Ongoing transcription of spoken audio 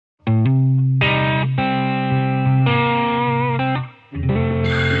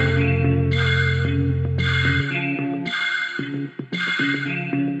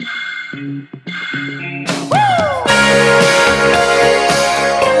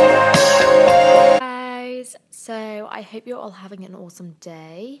I hope you're all having an awesome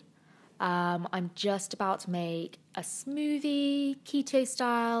day. I'm just about to make a smoothie, keto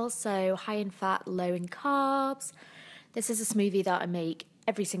style, so high in fat, low in carbs. This is a smoothie that I make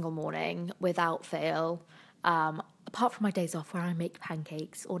every single morning without fail, apart from my days off where I make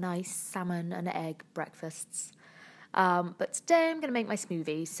pancakes or nice salmon and egg breakfasts. But today I'm going to make my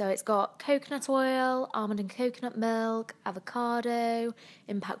smoothie. So it's got coconut oil, almond and coconut milk, avocado,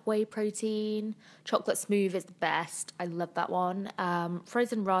 impact whey protein, chocolate smooth is the best. I love that one.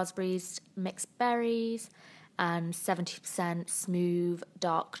 Frozen raspberries, mixed berries, and 70% smooth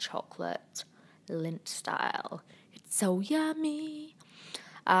dark chocolate, Lindt style. It's so yummy.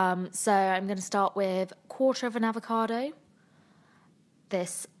 So I'm going to start with 1/4 of an avocado.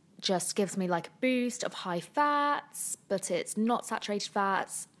 This just gives me like a boost of high fats, but it's not saturated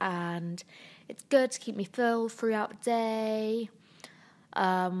fats, and it's good to keep me full throughout the day.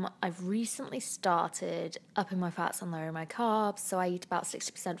 I've recently started upping my fats and lowering my carbs, so I eat about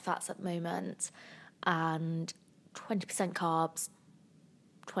 60% fats at the moment and 20% carbs,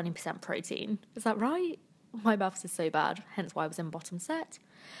 20% protein. Is that right? My maths is so bad, hence why I was in bottom set.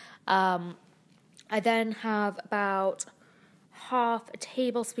 I then have about 1/2 a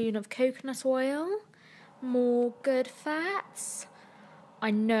tablespoon of coconut oil, more good fats.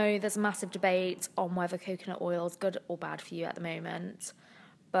 I know there's a massive debate on whether coconut oil is good or bad for you at the moment,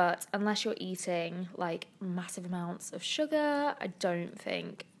 but unless you're eating like massive amounts of sugar, I don't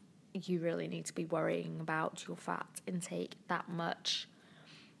think you really need to be worrying about your fat intake that much,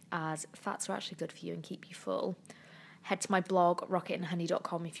 as fats are actually good for you and keep you full. Head to my blog,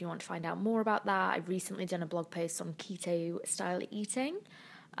 rocketandhoney.com, if you want to find out more about that. I've recently done a blog post on keto style eating,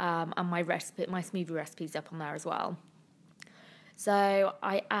 and my smoothie recipe's up on there as well. So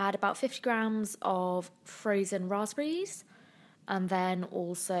I add about 50 grams of frozen raspberries, and then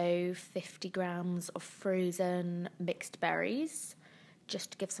also 50 grams of frozen mixed berries,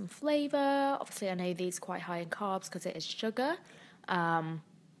 just to give some flavour. Obviously, I know these are quite high in carbs because it is sugar,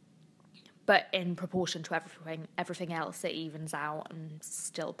 but in proportion to everything else, it evens out and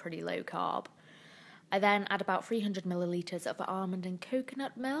still pretty low carb. I then add about 300 millilitres of almond and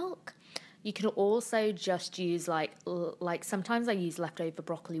coconut milk. You can also just use like sometimes I use leftover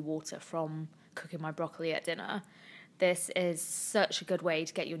broccoli water from cooking my broccoli at dinner. This is such a good way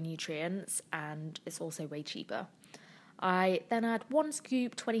to get your nutrients, and it's also way cheaper. I then add 1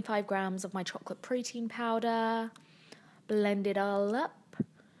 scoop, 25 grams of my chocolate protein powder, blend it all up,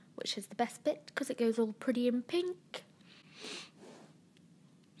 which is the best bit because it goes all pretty in pink.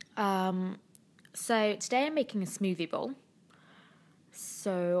 So today I'm making a smoothie bowl.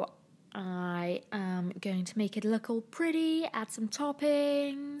 So I am going to make it look all pretty, add some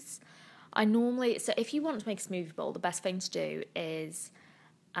toppings. So if you want to make a smoothie bowl, the best thing to do is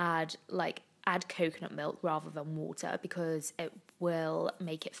add coconut milk rather than water, because it will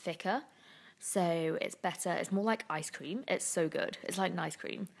make it thicker. So it's better. It's more like ice cream. It's so good. It's like an ice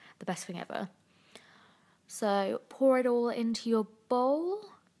cream. The best thing ever. So pour it all into your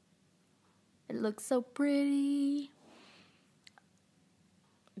bowl. It looks so pretty.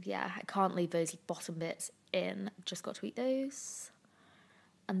 Yeah, I can't leave those bottom bits in. I've just got to eat those.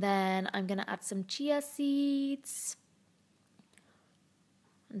 And then I'm going to add some chia seeds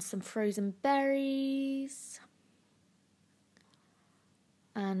and some frozen berries.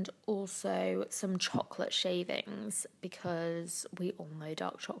 And also some chocolate shavings, because we all know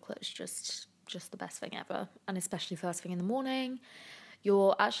dark chocolate is just the best thing ever. And especially first thing in the morning,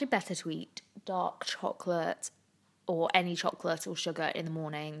 you're actually better to eat dark chocolate or any chocolate or sugar in the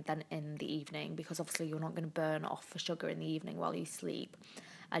morning than in the evening, because obviously you're not going to burn off the sugar in the evening while you sleep,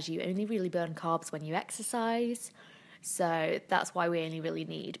 as you only really burn carbs when you exercise. So that's why we only really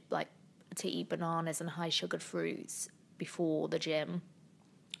need to eat bananas and high sugared fruits before the gym,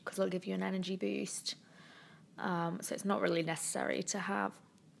 because it'll give you an energy boost. So it's not really necessary to have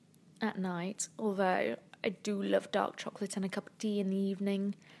at night, although I do love dark chocolate and a cup of tea in the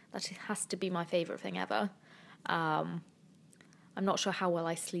evening. That has to be my favourite thing ever. I'm not sure how well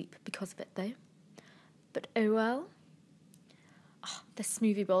I sleep because of it though, but oh well. Oh, this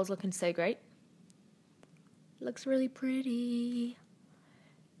smoothie bowl is looking so great. Looks really pretty.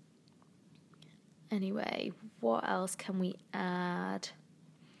 Anyway, what else can we add?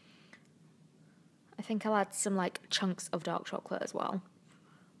 I think I'll add some chunks of dark chocolate as well.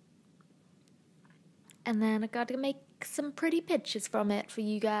 And then I gotta make some pretty pictures from it for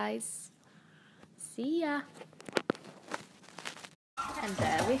you guys. See ya. And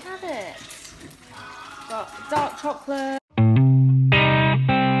there we have it. Got dark chocolate.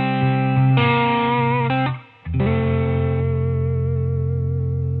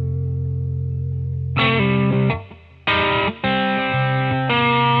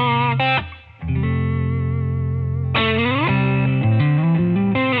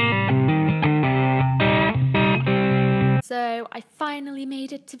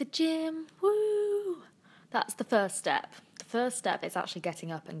 made it to the gym. Woo! That's the first step. The first step is actually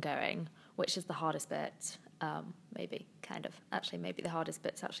getting up and going, which is the hardest bit. Maybe, kind of. Actually, maybe the hardest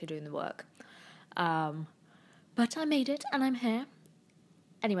bit's actually doing the work. But I made it and I'm here.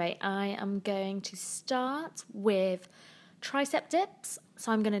 Anyway, I am going to start with tricep dips.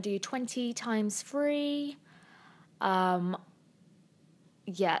 So I'm going to do 20 times 3.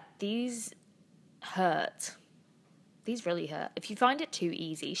 Yeah, these hurt. These really hurt. If you find it too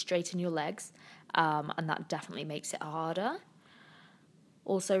easy, straighten your legs, and that definitely makes it harder.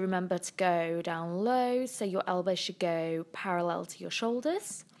 Also remember to go down low, so your elbows should go parallel to your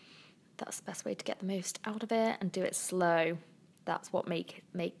shoulders. That's the best way to get the most out of it, and do it slow. That's what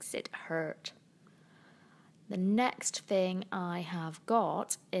makes it hurt. The next thing I have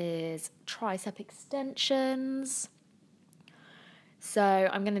got is tricep extensions. So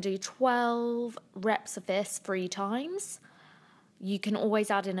I'm going to do 12 reps of this 3 times. You can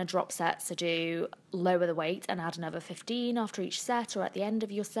always add in a drop set, so do lower the weight and add another 15 after each set or at the end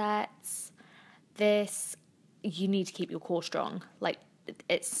of your sets. This, you need to keep your core strong. Like,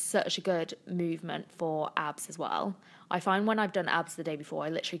 it's such a good movement for abs as well. I find when I've done abs the day before, I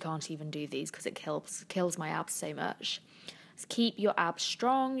literally can't even do these because it kills my abs so much. So keep your abs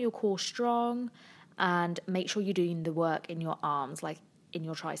strong, your core strong, and make sure you're doing the work in your arms, like in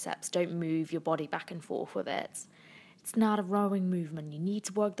your triceps. Don't move your body back and forth with it. It's not a rowing movement. You need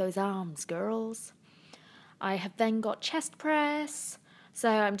to work those arms, girls. I have then got chest press. So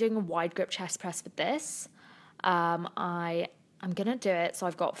I'm doing a wide grip chest press with this. I'm going to do it. So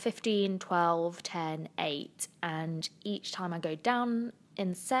I've got 15, 12, 10, 8. And each time I go down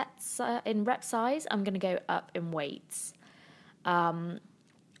in sets, in rep size, I'm going to go up in weights. I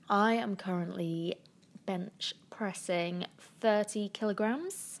am currently bench pressing 30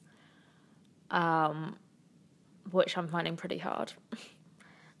 kilograms, which I'm finding pretty hard.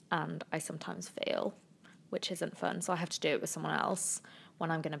 And I sometimes fail, which isn't fun. So I have to do it with someone else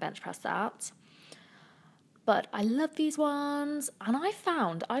when I'm going to bench press that. But I love these ones. And I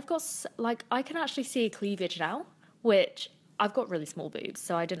found I've got, like, I can actually see a cleavage now, which I've got really small boobs,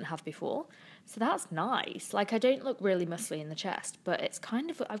 so I didn't have before. So that's nice. Like, I don't look really muscly in the chest, but it's kind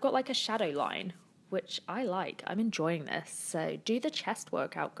of, I've got like a shadow line, which I like. I'm enjoying this. So do the chest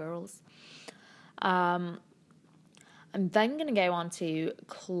workout, girls. I'm then going to go on to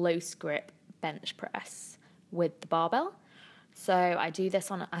close grip bench press with the barbell. So I do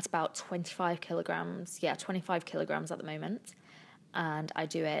this at about 25 kilograms. Yeah, 25 kilograms at the moment. And I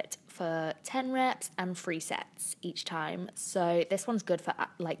do it for 10 reps and 3 sets each time. So this one's good for,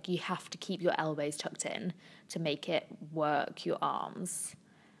 like, you have to keep your elbows tucked in to make it work your arms.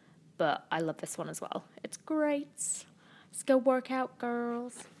 But I love this one as well. It's great. Let's go work out,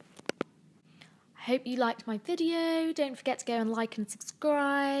 girls. I hope you liked my video. Don't forget to go and like and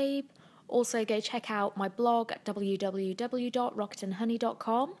subscribe. Also, go check out my blog at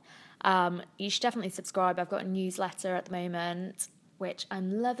www.rocketandhoney.com. You should definitely subscribe. I've got a newsletter at the moment, which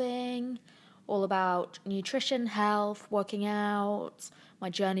I'm loving, all about nutrition, health, working out, my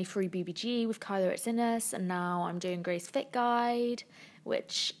journey through BBG with Kyla Itzinus, and now I'm doing Grace Fit Guide,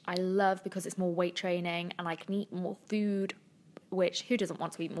 which I love because it's more weight training and I can eat more food, which who doesn't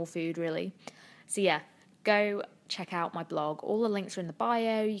want to eat more food, really? So yeah, go check out my blog. All the links are in the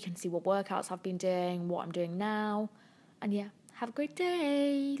bio. You can see what workouts I've been doing, what I'm doing now. And yeah, have a great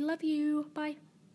day. Love you. Bye.